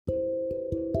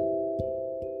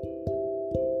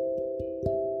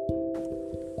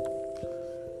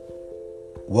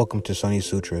Welcome to Sunny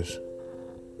Sutras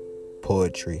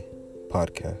Poetry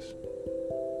Podcast.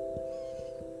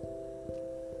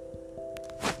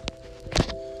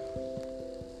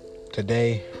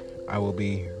 Today, I will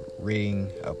be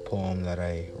reading a poem that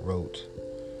I wrote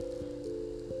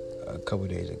a couple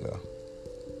days ago.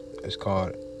 It's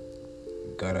called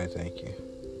God, I Thank You.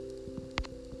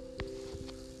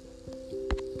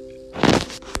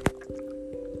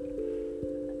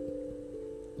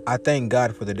 I thank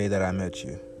God for the day that I met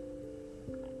you.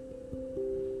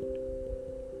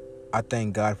 I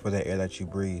thank God for the air that you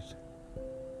breathe.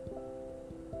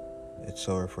 It's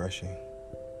so refreshing.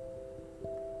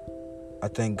 I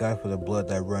thank God for the blood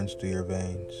that runs through your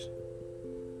veins,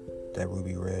 that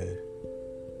ruby red.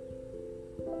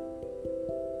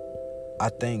 I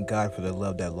thank God for the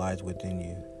love that lies within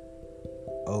you.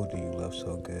 Oh, do you love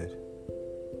so good?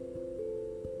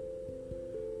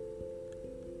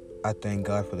 I thank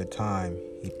God for the time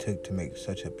He took to make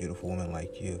such a beautiful woman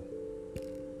like you.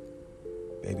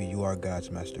 Baby, you are God's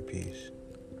masterpiece.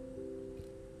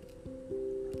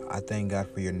 I thank God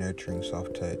for your nurturing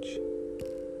soft touch,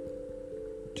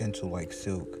 gentle like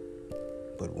silk,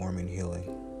 but warm and healing.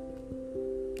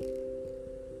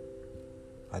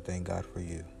 I thank God for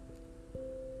you.